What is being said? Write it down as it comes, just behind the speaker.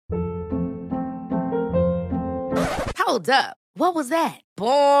Hold up. What was that?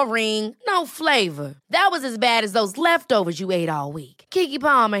 Boring. No flavor. That was as bad as those leftovers you ate all week. Keke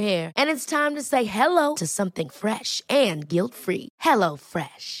Palmer here, and it's time to say hello to something fresh and guilt-free. Hello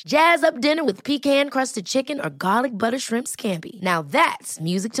Fresh. Jazz up dinner with pecan-crusted chicken or garlic butter shrimp scampi. Now that's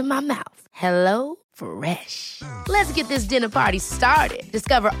music to my mouth. Hello Fresh. Let's get this dinner party started.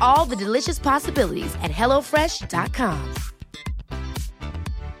 Discover all the delicious possibilities at hellofresh.com.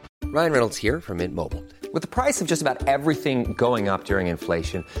 Ryan Reynolds here from Mint Mobile. With the price of just about everything going up during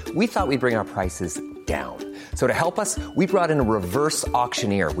inflation, we thought we'd bring our prices down. So to help us, we brought in a reverse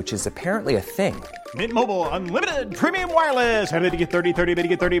auctioneer, which is apparently a thing. Mint Mobile Unlimited Premium Wireless. How to get 30, 30, bit to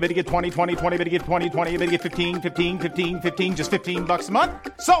get 30, bit to get 20, 20, 20, bit to get 20, 20, bit to get 15, 15, 15, 15, just $15 a month?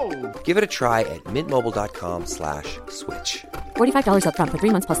 Sold! Give it a try at mintmobile.com/switch. $45 up front for 3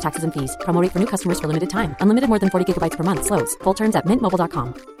 months plus taxes and fees. Promo rate for new customers for limited time. Unlimited more than 40 gigabytes per month. Slows full terms at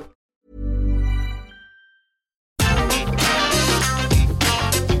mintmobile.com.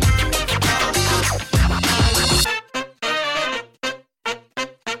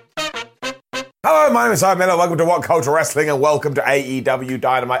 Hello, my name is Simon Miller. Welcome to What Culture Wrestling and welcome to AEW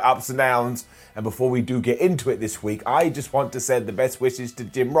Dynamite Ups and Downs. And before we do get into it this week, I just want to send the best wishes to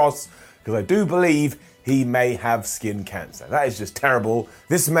Jim Ross because I do believe he may have skin cancer. That is just terrible.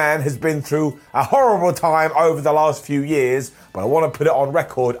 This man has been through a horrible time over the last few years, but I want to put it on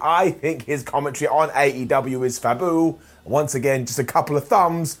record. I think his commentary on AEW is faboo. Once again, just a couple of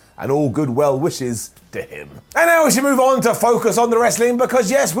thumbs and all good well wishes to him. And now we should move on to focus on the wrestling because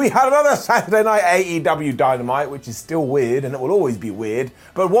yes, we had another Saturday night AEW Dynamite, which is still weird and it will always be weird.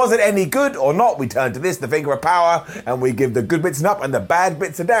 But was it any good or not? We turn to this, the finger of power, and we give the good bits an up and the bad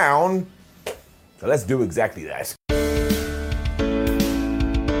bits a down. So let's do exactly that.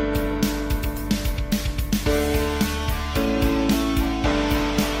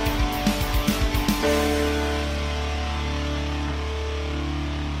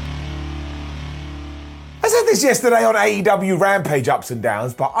 I said this yesterday on AEW Rampage Ups and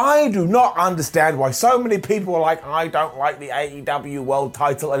Downs, but I do not understand why so many people are like, I don't like the AEW World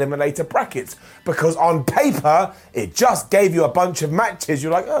Title Eliminator brackets, because on paper, it just gave you a bunch of matches.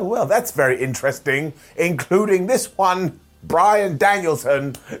 You're like, oh, well, that's very interesting, including this one. Bryan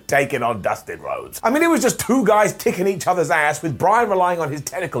Danielson taking on Dustin Rhodes. I mean, it was just two guys kicking each other's ass, with Bryan relying on his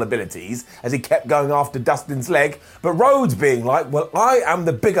technical abilities as he kept going after Dustin's leg, but Rhodes being like, well, I am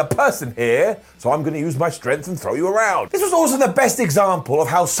the bigger person here, so I'm going to use my strength and throw you around. This was also the best example of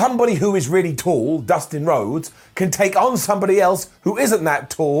how somebody who is really tall, Dustin Rhodes, can take on somebody else who isn't that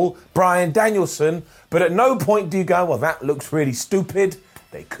tall, Bryan Danielson, but at no point do you go, well, that looks really stupid.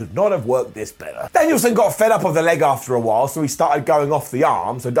 They could not have worked this better. Danielson got fed up of the leg after a while, so he started going off the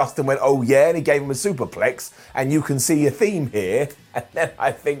arm. So Dustin went, oh yeah, and he gave him a superplex. And you can see a theme here. And then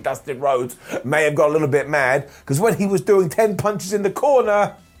I think Dustin Rhodes may have got a little bit mad, because when he was doing 10 punches in the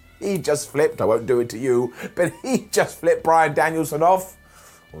corner, he just flipped, I won't do it to you, but he just flipped Bryan Danielson off.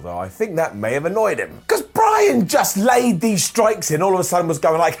 Although I think that may have annoyed him. Because Bryan just laid these strikes in, all of a sudden was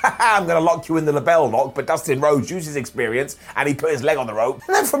going like, haha, I'm going to lock you in the LeBell Lock, but Dustin Rhodes used his experience and he put his leg on the rope.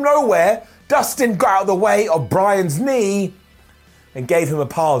 And then from nowhere, Dustin got out of the way of Bryan's knee and gave him a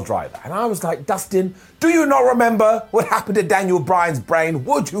pile driver. And I was like, Dustin, do you not remember what happened to Daniel Bryan's brain?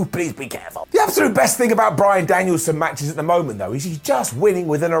 Would you please be careful? The absolute best thing about Bryan Danielson matches at the moment, though, is he's just winning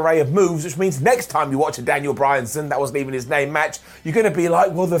with an array of moves, which means next time you watch a Daniel Bryanson, that wasn't even his name, match, you're going to be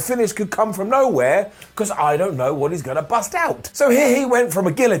like, well, the finish could come from nowhere, because I don't know what he's going to bust out. So here he went from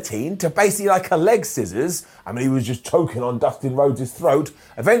a guillotine to basically like a leg scissors. I mean, he was just choking on Dustin Rhodes' throat.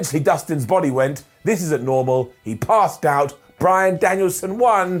 Eventually, Dustin's body went, this isn't normal. He passed out. Bryan Danielson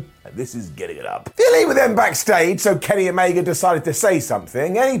won, and this is getting it up. Dealing with them backstage, so Kenny Omega decided to say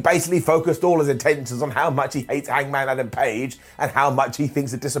something, and he basically focused all his attentions on how much he hates Hangman Adam Page and how much he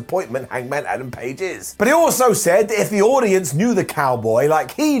thinks a disappointment Hangman Adam Page is. But he also said that if the audience knew the Cowboy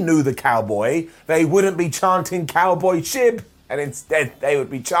like he knew the Cowboy, they wouldn't be chanting Cowboy Shib, and instead they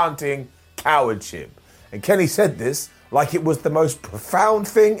would be chanting Coward Shib. And Kenny said this like it was the most profound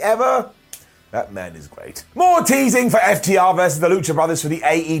thing ever. That man is great. More teasing for FTR versus the Lucha Brothers for the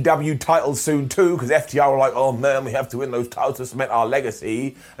AEW titles soon too, because FTR were like, oh man, we have to win those titles to cement our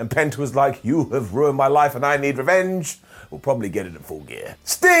legacy. And Penta was like, you have ruined my life and I need revenge. We'll probably get it at Full Gear.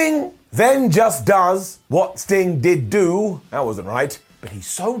 Sting then just does what Sting did do. That wasn't right, but he's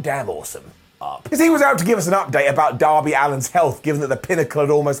so damn awesome. Because he was out to give us an update about Darby Allin's health, given that the Pinnacle had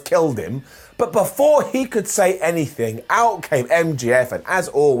almost killed him. But before he could say anything, out came MJF, and as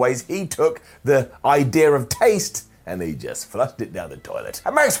always, he took the idea of taste and he just flushed it down the toilet.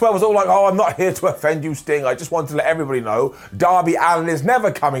 And Maxwell was all like, oh, I'm not here to offend you, Sting. I just want to let everybody know Darby Allin is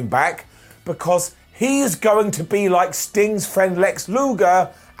never coming back, because he is going to be like Sting's friend Lex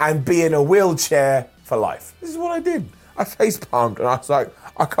Luger and be in a wheelchair for life. This is what I did. I facepalmed and I was like,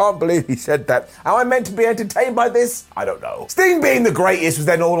 I can't believe he said that. Am I meant to be entertained by this? I don't know. Sting, being the greatest, was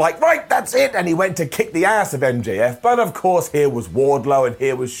then all like, right, that's it. And he went to kick the ass of MJF. But of course, here was Wardlow and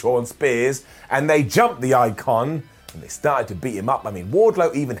here was Shawn Spears. And they jumped the Icon and they started to beat him up. I mean,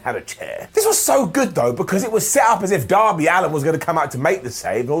 Wardlow even had a chair. This was so good, though, because it was set up as if Darby Allin was going to come out to make the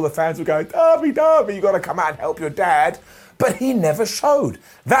save. And all the fans were going, Darby, you got to come out and help your dad. But he never showed.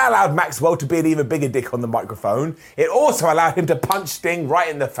 That allowed Maxwell to be an even bigger dick on the microphone. It also allowed him to punch Sting right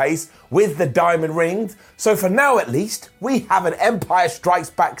in the face with the diamond rings. So for now, at least, we have an Empire Strikes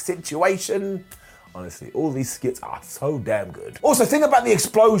Back situation. Honestly, all these skits are so damn good. Also, think about the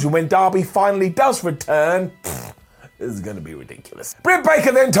explosion when Darby finally does return. This is going to be ridiculous. Britt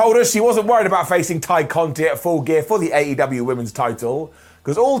Baker then told us she wasn't worried about facing Ty Conti at Full Gear for the AEW Women's title,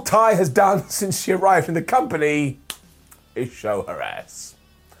 because all Ty has done since she arrived in the company is show her ass.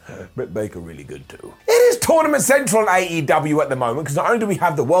 Britt Baker really good too. It is Tournament Central on AEW at the moment, because not only do we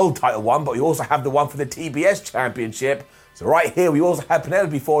have the world title one, but we also have the one for the TBS Championship. So right here we also have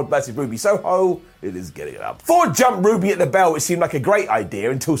Penelope Ford versus Ruby Soho. It is getting it up. Ford jumped Ruby at the bell, which seemed like a great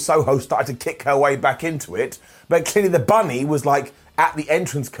idea until Soho started to kick her way back into it. But clearly the bunny was like at the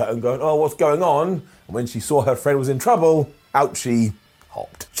entrance curtain going, oh, what's going on? And when she saw her friend was in trouble, out she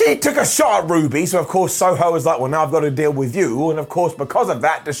hopped. She took a shot at Ruby, so of course Soho was like, well, now I've got to deal with you. And of course, because of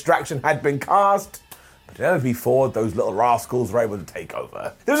that, distraction had been cast. Penelope Ford, those little rascals, were able to take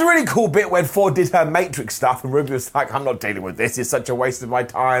over. There was a really cool bit when Ford did her Matrix stuff and Ruby was like, I'm not dealing with this, it's such a waste of my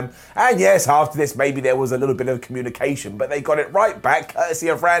time. And yes, after this, maybe there was a little bit of communication, but they got it right back, courtesy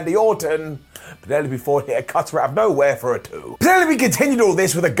of Randy Orton. Penelope Ford hit a cutter out of nowhere for a 2. Penelope continued all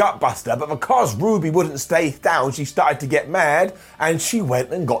this with a gutbuster, but because Ruby wouldn't stay down, she started to get mad, and she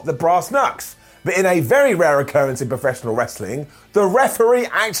went and got the brass knucks. But in a very rare occurrence in professional wrestling, the referee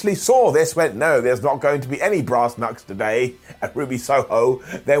actually saw this, went, no, there's not going to be any brass knucks today. And Ruby Soho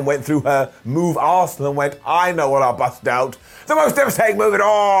then went through her move arsenal and went, I know what I'll bust out. The most devastating move in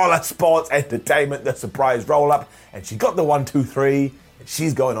all of sports entertainment, the surprise roll-up. And she got the 1, 2, 3. And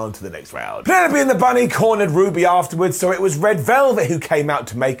she's going on to the next round. Penelope and the Bunny cornered Ruby afterwards, so it was Red Velvet who came out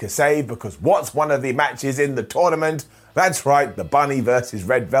to make a save, because what's one of the matches in the tournament? That's right, the Bunny versus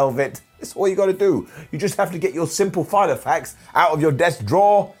Red Velvet. That's all you got to do. You just have to get your simple filer facts out of your desk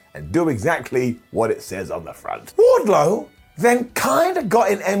drawer and do exactly what it says on the front. Wardlow then kind of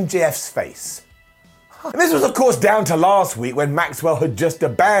got in MJF's face. And this was, of course, down to last week when Maxwell had just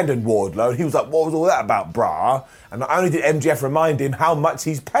abandoned Wardlow. And he was like, what was all that about, brah? And not only did MJF remind him how much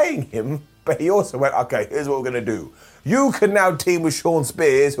he's paying him, but he also went, okay, here's what we're going to do. You can now team with Shawn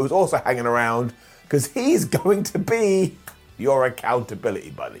Spears, who's also hanging around, because he's going to be your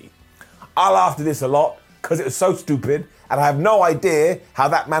accountability buddy. I laughed at this a lot because it was so stupid and I have no idea how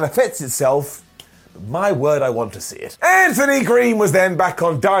that manifests itself. But my word, I want to see it. Anthony Green was then back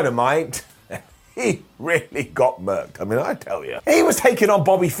on Dynamite. He really got murked. I mean, I tell you. He was taking on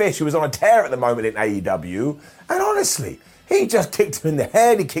Bobby Fish, who was on a tear at the moment in AEW. And honestly, he just kicked him in the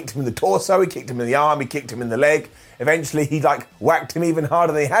head, he kicked him in the torso, he kicked him in the arm, he kicked him in the leg. Eventually, he whacked him even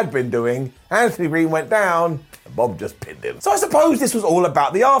harder than he had been doing. Anthony Green went down, and Bob just pinned him. So I suppose this was all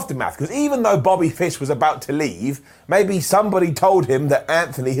about the aftermath, because even though Bobby Fish was about to leave, maybe somebody told him that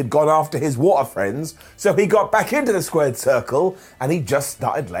Anthony had gone after his water friends, so he got back into the squared circle, and he just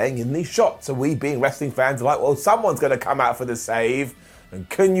started laying in these shots. So we, being wrestling fans, are like, well, someone's going to come out for the save. And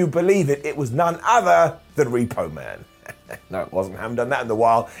can you believe it? It was none other than Repo Man. No, it wasn't. I haven't done that in a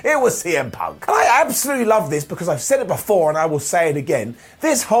while. It was CM Punk. And I absolutely love this because I've said it before and I will say it again.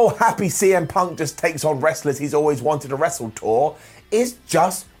 This whole happy CM Punk just takes on wrestlers he's always wanted to wrestle tour is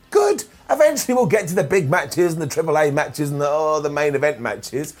just good. Eventually we'll get to the big matches and the AAA matches and the main event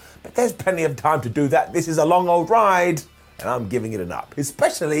matches, but there's plenty of time to do that. This is a long old ride and I'm giving it an up,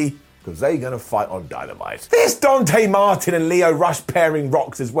 especially because they're going to fight on Dynamite. This Dante Martin and Lio Rush pairing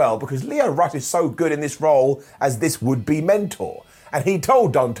rocks as well, because Lio Rush is so good in this role as this would-be mentor. And he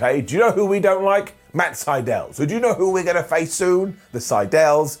told Dante, do you know who we don't like? Matt Sydal. So do you know who we're going to face soon? The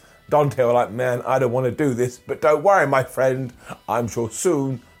Sydals. Dante were like, man, I don't want to do this, but don't worry, my friend. I'm sure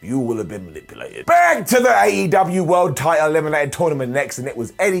soon you will have been manipulated. Back to the AEW World Title Eliminated Tournament next, and it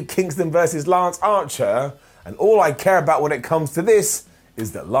was Eddie Kingston versus Lance Archer. And all I care about when it comes to this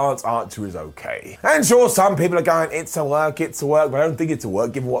is that Lance Archer is okay. And sure, some people are going, it's a work, but I don't think it's a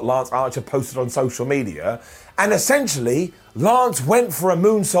work given what Lance Archer posted on social media. And essentially, Lance went for a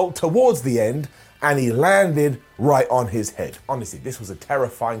moonsault towards the end, and he landed right on his head. Honestly, this was a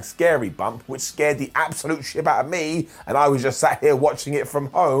terrifying, scary bump, which scared the absolute shit out of me, and I was just sat here watching it from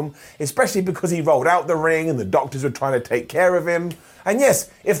home, especially because he rolled out the ring and the doctors were trying to take care of him. And yes,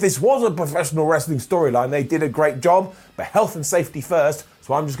 if this was a professional wrestling storyline, they did a great job, but health and safety first,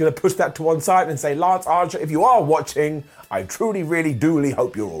 so I'm just going to push that to one side and say, Lance Archer, if you are watching, I truly, really, duly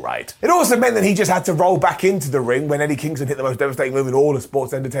hope you're all right. It also meant that he just had to roll back into the ring when Eddie Kingston hit the most devastating move in all of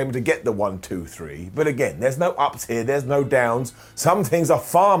sports entertainment to get the 1, 2, 3. But again, there's no ups here, there's no downs. Some things are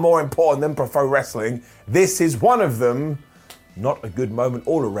far more important than pro wrestling. This is one of them. Not a good moment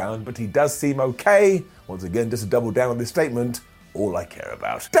all around, but he does seem okay. Once again, just to double down on this statement, all I care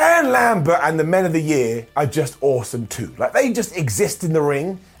about. Dan Lambert and the Men of the Year are just awesome too. Like, they just exist in the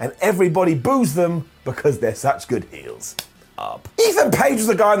ring and everybody boos them because they're such good heels. Up. Ethan Page was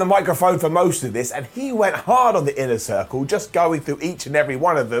the guy on the microphone for most of this, and he went hard on the Inner Circle, just going through each and every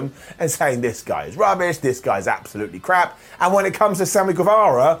one of them and saying this guy is rubbish, this guy's absolutely crap, and when it comes to Sammy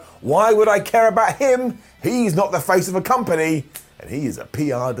Guevara, why would I care about him? He's not the face of a company, and he is a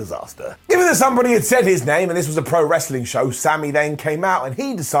PR disaster. Given that somebody had said his name and this was a pro wrestling show, Sammy then came out and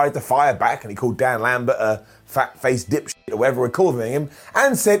he decided to fire back, and he called Dan Lambert a fat-faced dipshit or whatever we're calling him,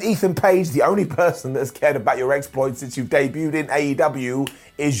 and said, Ethan Page, the only person that's cared about your exploits since you've debuted in AEW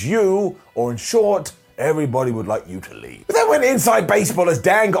is you, or in short, everybody would like you to leave. But then went inside baseball as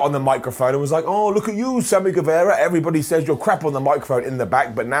Dan got on the microphone and was like, oh, look at you, Sammy Guevara. Everybody says you're crap on the microphone in the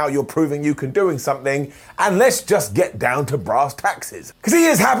back, but now you're proving you can doing something, and let's just get down to brass taxes. Because he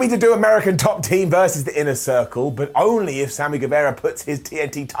is happy to do American Top Team versus the Inner Circle, but only if Sammy Guevara puts his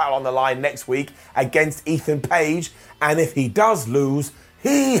TNT title on the line next week against Ethan Page, and if he does lose,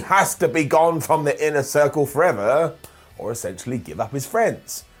 he has to be gone from the Inner Circle forever, or essentially give up his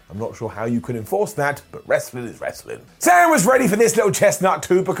friends. I'm not sure how you can enforce that, but wrestling is wrestling. Sam was ready for this little chestnut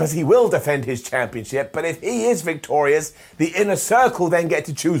too, because he will defend his championship, but if he is victorious, the Inner Circle then get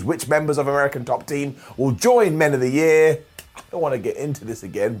to choose which members of American Top Team will join Men of the Year. I don't want to get into this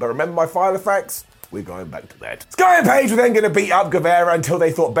again, but remember my file of facts? We're going back to that. Sky and Page were then going to beat up Guevara until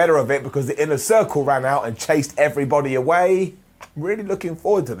they thought better of it because the Inner Circle ran out and chased everybody away. I'm really looking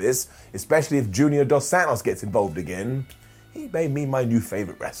forward to this, especially if Junior Dos Santos gets involved again. He made me my new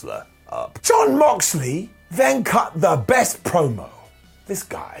favourite wrestler up. Jon Moxley then cut the best promo. This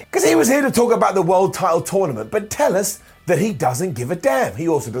guy. Because he was here to talk about the world title tournament, but tell us that he doesn't give a damn. He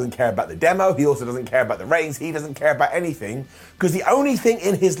also doesn't care about the demo. He also doesn't care about the ratings. He doesn't care about anything. Because the only thing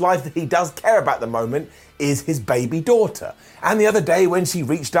in his life that he does care about at the moment is his baby daughter. And the other day when she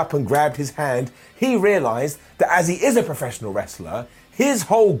reached up and grabbed his hand, he realised that as he is a professional wrestler, his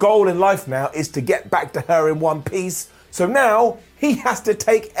whole goal in life now is to get back to her in one piece. So now he has to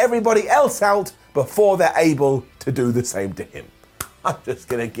take everybody else out before they're able to do the same to him. I'm just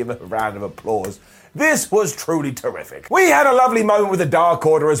going to give him a round of applause. This was truly terrific. We had a lovely moment with the Dark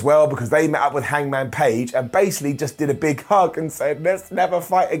Order as well, because they met up with Hangman Page and basically just did a big hug and said, let's never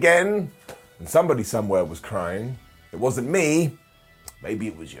fight again. And somebody somewhere was crying. It wasn't me. Maybe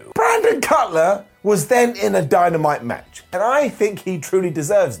it was you. Brandon Cutler was then in a Dynamite match, and I think he truly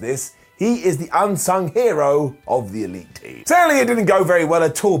deserves this. He is the unsung hero of the Elite team. Sadly, it didn't go very well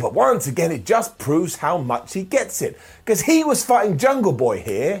at all, but once again, it just proves how much he gets it. Because he was fighting Jungle Boy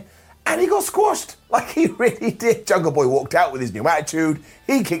here, and he got squashed. Like he really did. Jungle Boy walked out with his new attitude,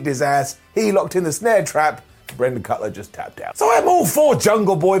 he kicked his ass, he locked in the snare trap, Brendan Cutler just tapped out. So I'm all for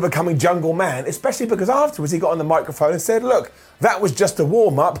Jungle Boy becoming Jungle Man, especially because afterwards he got on the microphone and said, look, that was just a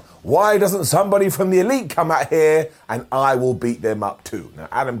warm-up. Why doesn't somebody from the Elite come out here and I will beat them up too? Now,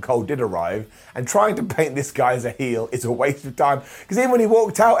 Adam Cole did arrive, and trying to paint this guy as a heel is a waste of time, because even when he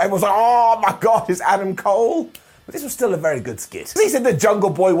walked out, everyone was like, oh my God, it's Adam Cole. But this was still a very good skit. He said that Jungle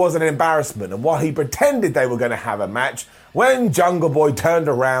Boy was an embarrassment, and while he pretended they were going to have a match, when Jungle Boy turned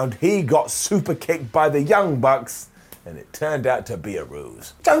around, he got super kicked by the Young Bucks, and it turned out to be a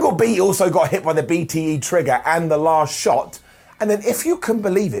ruse. Jungle B also got hit by the BTE trigger and the last shot, and then if you can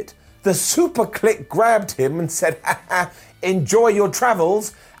believe it, the Super Click grabbed him and said, haha, enjoy your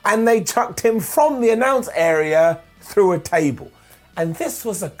travels, and they chucked him from the announce area through a table. And this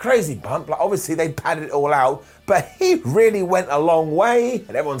was a crazy bump. Like, obviously they padded it all out, but he really went a long way,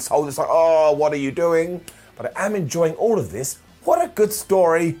 and everyone's told us like, oh, what are you doing? But I am enjoying all of this. What a good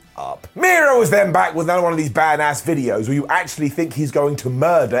story. Up. Miro was then back with another one of these badass videos where you actually think he's going to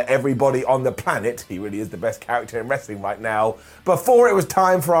murder everybody on the planet. He really is the best character in wrestling right now. Before it was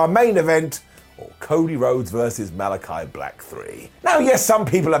time for our main event, or Cody Rhodes versus Malachi Black 3. Now, yes, some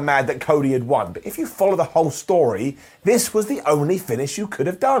people are mad that Cody had won, but if you follow the whole story, this was the only finish you could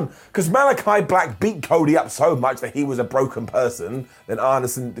have done, because Malachi Black beat Cody up so much that he was a broken person. Then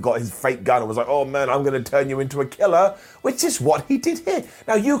Anderson got his fake gun and was like, oh man, I'm going to turn you into a killer, which is what he did here.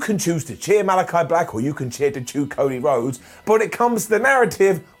 Now, you can choose to cheer Malachi Black or you can cheer to chew Cody Rhodes, but when it comes to the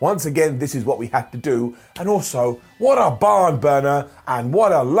narrative, once again, this is what we had to do. And also, what a barn burner and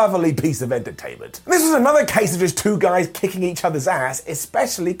what a lovely piece of entertainment. And this was another case of just two guys kicking each other's ass,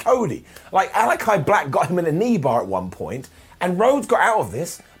 especially Cody. Like, Malachi Black got him in a knee bar at one point, and Rhodes got out of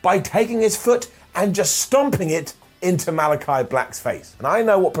this by taking his foot and just stomping it into Malachi Black's face. And I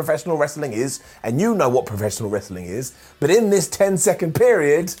know what professional wrestling is, and you know what professional wrestling is, but in this 10-second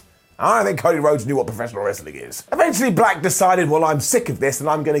period, I don't think Cody Rhodes knew what professional wrestling is. Eventually, Black decided, well, I'm sick of this and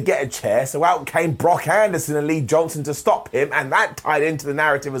I'm going to get a chair, so out came Brock Anderson and Lee Johnson to stop him, and that tied into the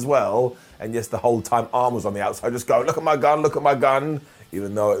narrative as well. And yes, the whole time Arn was on the outside just going, look at my gun,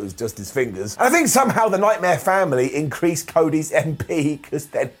 even though it was just his fingers. And I think somehow the Nightmare Family increased Cody's MP, because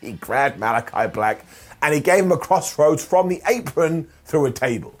then he grabbed Malachi Black and he gave him a crossroads from the apron through a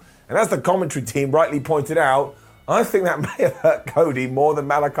table. And as the commentary team rightly pointed out, I think that may have hurt Cody more than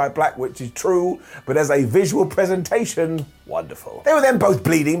Malachi Black, which is true, but as a visual presentation, wonderful. They were then both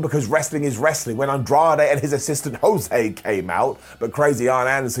bleeding because wrestling is wrestling when Andrade and his assistant Jose came out, but crazy Arn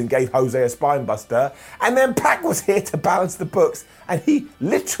Anderson gave Jose a spine buster, and then Pac was here to balance the books, and he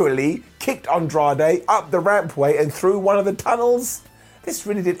literally kicked Andrade up the rampway and through one of the tunnels. This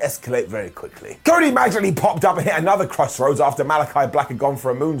really did escalate very quickly. Cody magically popped up and hit another crossroads after Malachi Black had gone for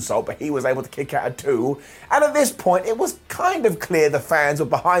a moonsault, but he was able to kick out a two. And at this point, it was kind of clear the fans were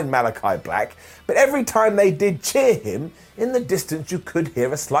behind Malachi Black, but every time they did cheer him, in the distance you could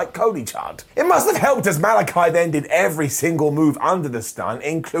hear a slight Cody chant. It must have helped as Malachi then did every single move under the stun,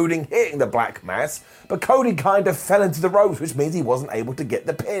 including hitting the Black Mass, but Cody kind of fell into the ropes, which means he wasn't able to get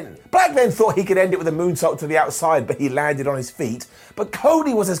the pin. Black then thought he could end it with a moonsault to the outside, but he landed on his feet. But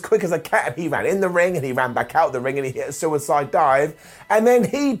Cody was as quick as a cat, and he ran in the ring, and he ran back out the ring, and he hit a suicide dive. And then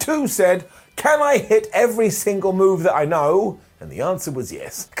he too said, can I hit every single move that I know? And the answer was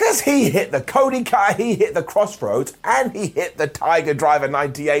yes. Because he hit the Cody Cutter, he hit the Crossroads, and he hit the Tiger Driver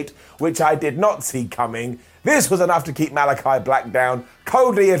 98, which I did not see coming. This was enough to keep Malachi Black down.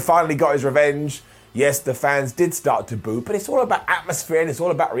 Cody had finally got his revenge. Yes, the fans did start to boo, but it's all about atmosphere and it's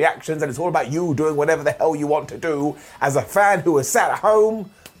all about reactions and it's all about you doing whatever the hell you want to do. As a fan who was sat at home,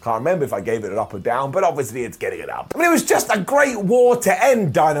 can't remember if I gave it an up or down, but obviously it's getting it up. I mean, it was just a great war to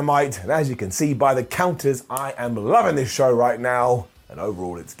end Dynamite, and as you can see by the counters, I am loving this show right now, and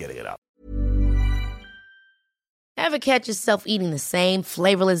overall it's getting it up. Ever catch yourself eating the same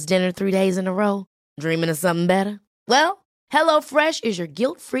flavorless dinner 3 days in a row? Dreaming of something better? Well, HelloFresh is your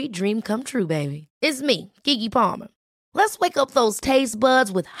guilt-free dream come true, baby. It's me, Keke Palmer. Let's wake up those taste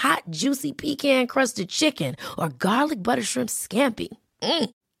buds with hot, juicy pecan-crusted chicken or garlic butter shrimp scampi.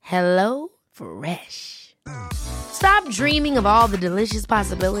 Hello Fresh. Stop dreaming of all the delicious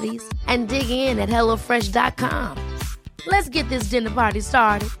possibilities and dig in at HelloFresh.com. Let's get this dinner party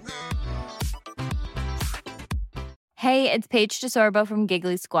started. Hey, it's Paige DeSorbo from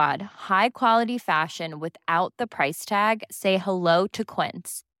Giggly Squad. High quality fashion without the price tag. Say hello to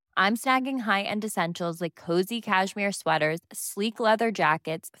Quince. I'm snagging high-end essentials like cozy cashmere sweaters, sleek leather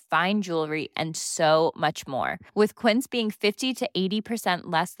jackets, fine jewelry, and so much more. With Quince being 50 to 80%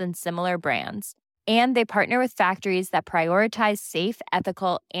 less than similar brands. And they partner with factories that prioritize safe,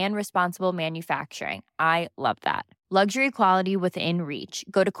 ethical, and responsible manufacturing. I love that. Luxury quality within reach.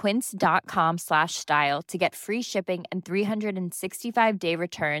 Go to quince.com/style to get free shipping and 365-day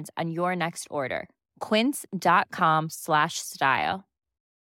returns on your next order. Quince.com/style.